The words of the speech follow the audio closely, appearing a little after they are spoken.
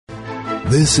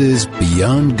This is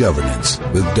Beyond Governance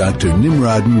with Dr.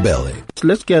 Nimrod Mbele.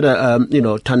 Let's get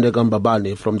Thandeka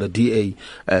Mbabama from the DA,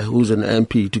 who's an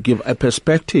MP, to give a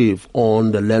perspective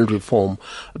on the land reform,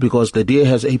 because the DA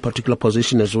has a particular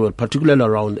position as well, particularly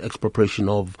around expropriation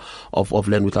of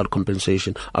land without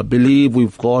compensation. I believe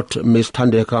we've got Ms.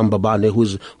 Thandeka Mbabama,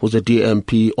 who's a DA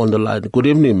MP on the line. Good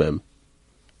evening, ma'am.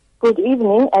 Good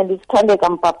evening, and it's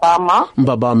Thandeka Mbabama.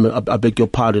 Mbabama, I beg your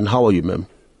pardon. How are you, ma'am?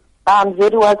 I'm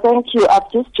very well, thank you. I've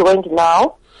just joined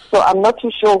now, so I'm not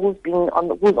too sure who's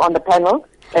on the panel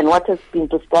and what has been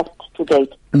discussed to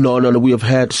date. No. We have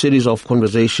had a series of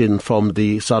conversations from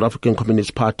the South African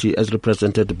Communist Party as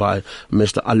represented by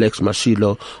Mr. Alex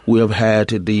Masilo. We have had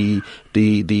the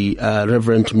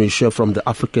Reverend Misha from the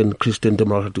African Christian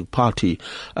Democratic Party,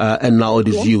 and now it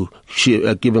is you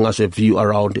giving us a view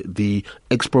around the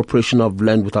expropriation of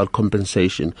land without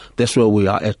compensation. That's where we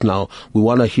are at now. We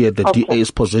want to hear the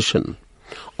DA's position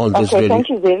on this. Thank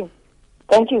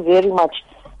you very much.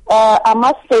 I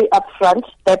must say up front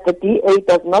that the DA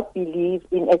does not believe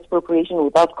in expropriation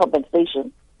without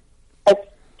compensation.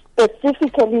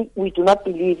 Specifically, we do not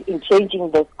believe in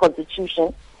changing the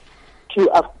constitution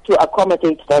to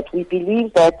accommodate that. We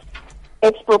believe that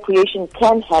expropriation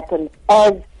can happen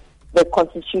as the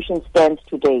constitution stands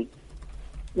today.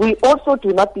 We also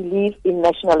do not believe in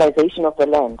nationalization of the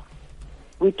land.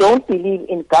 We don't believe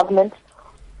in government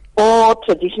or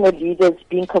traditional leaders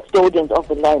being custodians of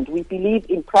the land. We believe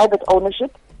in private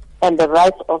ownership and the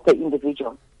rights of the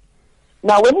individual.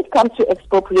 Now, when it comes to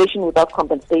expropriation without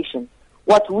compensation,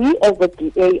 what we as the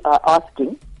DA are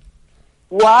asking,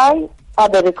 why are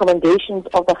the recommendations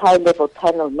of the high-level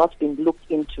panel not being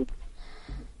looked into?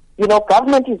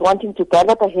 Government is wanting to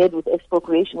gallop ahead with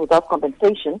expropriation without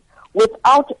compensation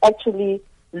without actually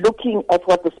looking at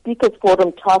what the Speakers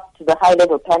Forum tasked the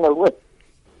high-level panel with.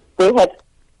 They have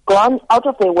gone out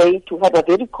of their way to have a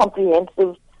very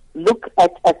comprehensive look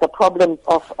at the problems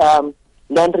of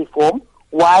land reform,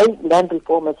 why land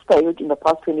reform has failed in the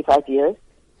past 25 years,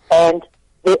 and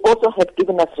they also have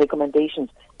given us recommendations.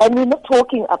 And we're not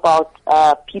talking about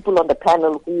people on the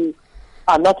panel who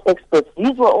are not experts.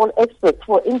 These were all experts.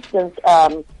 For instance,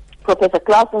 Professor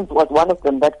Claessens was one of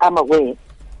them that I'm aware,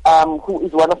 who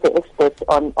is one of the experts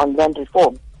on land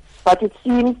reform. But it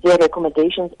seems their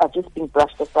recommendations are just being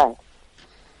brushed aside.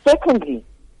 Secondly,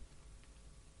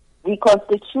 the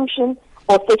Constitution,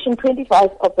 or Section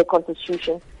 25 of the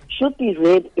Constitution, should be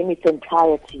read in its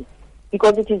entirety,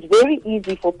 because it is very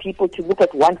easy for people to look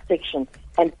at one section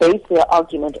and base their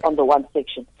argument on the one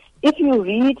section. If you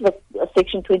read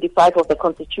Section 25 of the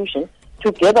Constitution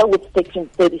together with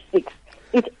Section 36,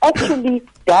 it actually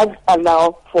does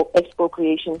allow for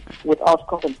expropriation without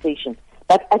compensation.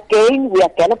 But again, we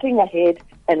are galloping ahead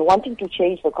and wanting to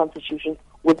change the Constitution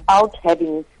without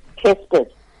having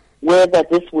tested whether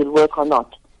this will work or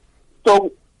not.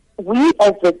 So we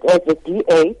as the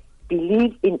DA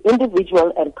believe in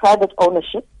individual and private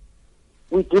ownership.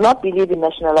 We do not believe in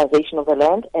nationalization of the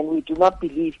land, and we do not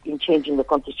believe in changing the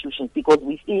Constitution, because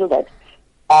we feel that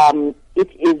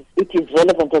it is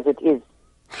relevant as it is.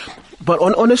 But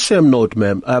on the same note,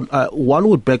 ma'am, one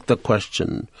would beg the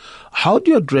question, how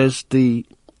do you address the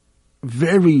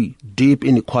very deep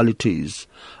inequalities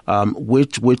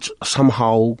which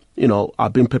somehow are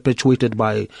being perpetuated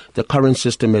by the current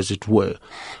system, as it were?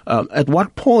 At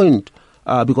what point,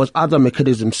 because other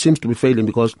mechanisms seems to be failing,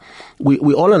 because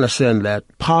we all understand that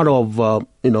part of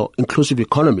inclusive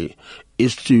economy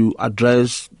is to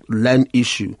address land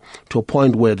issue to a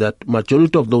point where that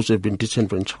majority of those who have been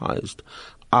disenfranchised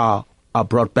are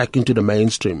brought back into the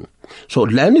mainstream. So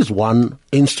land is one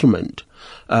instrument.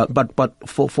 But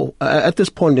for at this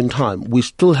point in time, we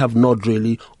still have not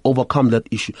really overcome that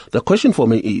issue. The question for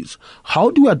me is,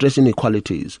 how do we address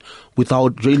inequalities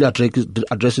without really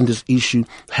addressing this issue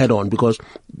head on? Because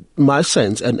my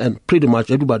sense, and pretty much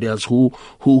everybody else who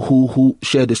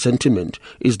share the sentiment,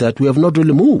 is that we have not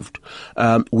really moved.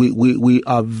 We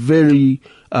are very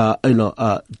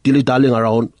dilly-dallying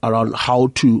around how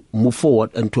to move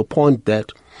forward, and to a point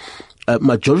that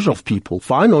majority of people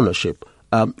find ownership.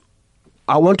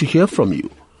 I want to hear from you.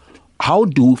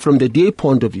 From the DA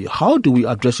point of view, how do we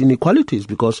address inequalities?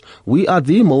 Because we are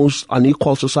the most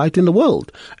unequal society in the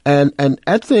world. And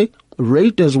at the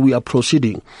rate as we are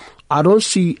proceeding, I don't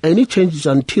see any changes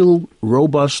until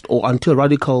robust or until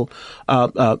radical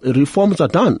reforms are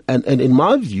done. And in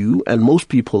my view, and most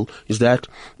people, is that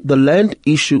the land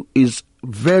issue is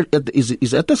at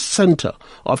the center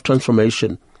of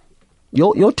transformation.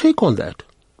 Your take on that?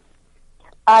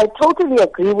 I totally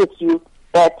agree with you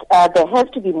that there has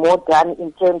to be more done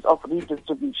in terms of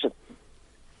redistribution.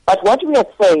 But what we are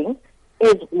saying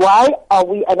is why are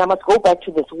we, and I must go back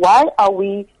to this, why are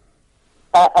we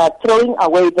throwing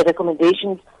away the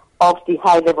recommendations of the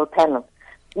high-level panel?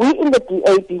 We in the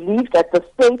DA believe that the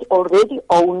state already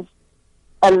owns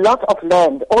a lot of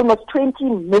land. Almost 20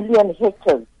 million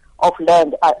hectares of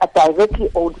land are directly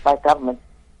owned by government.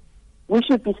 We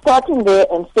should be starting there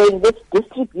and saying, let's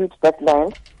distribute that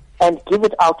land and give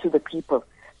it out to the people.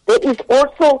 There is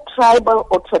also tribal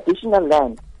or traditional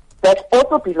land that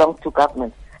also belongs to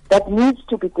government that needs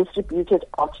to be distributed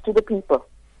out to the people.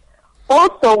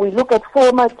 Also, we look at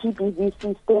former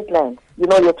TBVC state land, you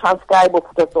know, your Transkei,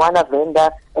 Botswana,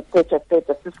 Venda, etc.,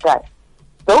 Ciskei.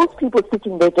 Those people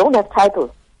sitting there don't have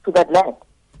title to that land.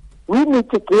 We need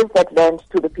to give that land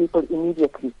to the people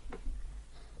immediately.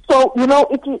 So, you know,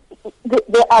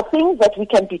 there are things that we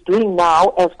can be doing now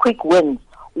as quick wins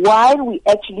while we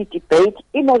actually debate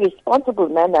in a responsible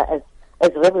manner,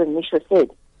 as Reverend Mishra said,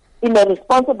 in a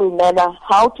responsible manner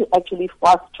how to actually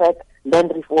fast-track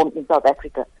land reform in South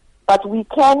Africa. But we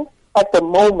can, at the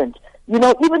moment, you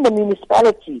know, even the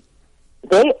municipality,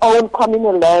 they own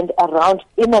communal land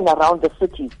in and around the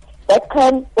cities. That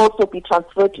can also be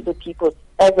transferred to the people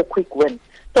as a quick win.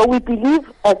 So we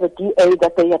believe as a DA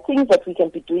that there are things that we can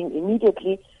be doing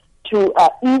immediately to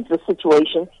ease the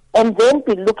situation, and then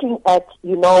be looking at,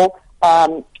 you know,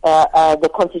 the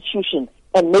Constitution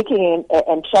and making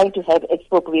and trying to have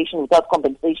expropriation without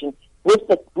compensation with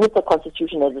the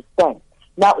Constitution as it stands.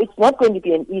 Now, it's not going to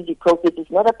be an easy process.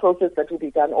 It's not a process that will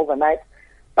be done overnight.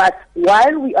 But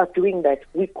while we are doing that,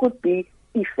 we could be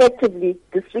effectively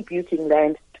distributing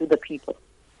land to the people.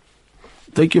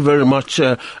 Thank you very much,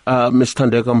 Ms.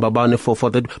 Thandeka Mbabama, for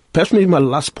that. Personally, my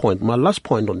last point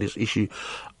on this issue.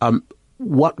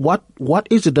 What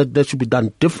is it that should be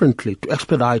done differently to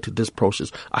expedite this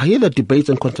process? I hear the debates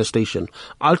and contestation.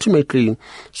 Ultimately,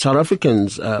 South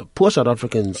Africans, poor South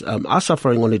Africans, are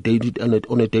suffering on a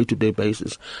day-to-day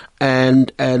basis,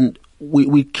 and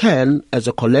we can, as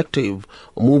a collective,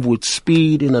 move with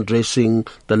speed in addressing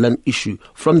the land issue.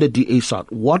 From the DA side,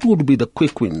 what would be the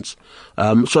quick wins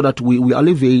so that we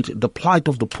alleviate the plight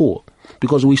of the poor?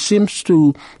 Because we seem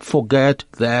to forget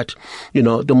that, you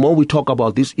know, the more we talk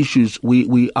about these issues,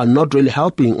 we are not really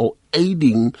helping or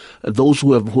aiding those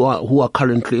who are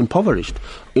currently impoverished.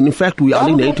 And in fact, we are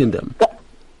alienating them.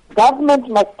 Government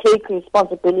must take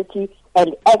responsibility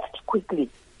and act quickly.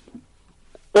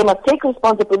 They must take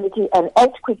responsibility and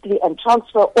act quickly and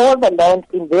transfer all the land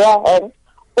in their hands,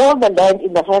 all the land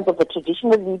in the hands of the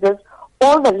traditional leaders,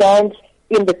 all the land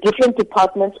in the different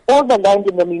departments, all the land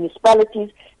in the municipalities,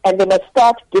 and they must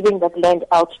start giving that land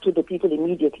out to the people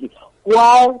immediately,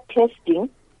 while testing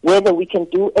whether we can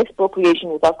do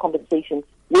expropriation without compensation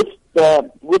with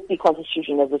the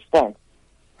Constitution as it stands.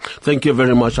 Thank you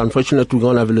very much. Unfortunately, we're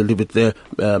going to have to leave it there,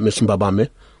 Ms. Mbabama.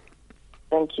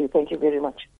 Thank you. Thank you very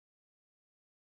much.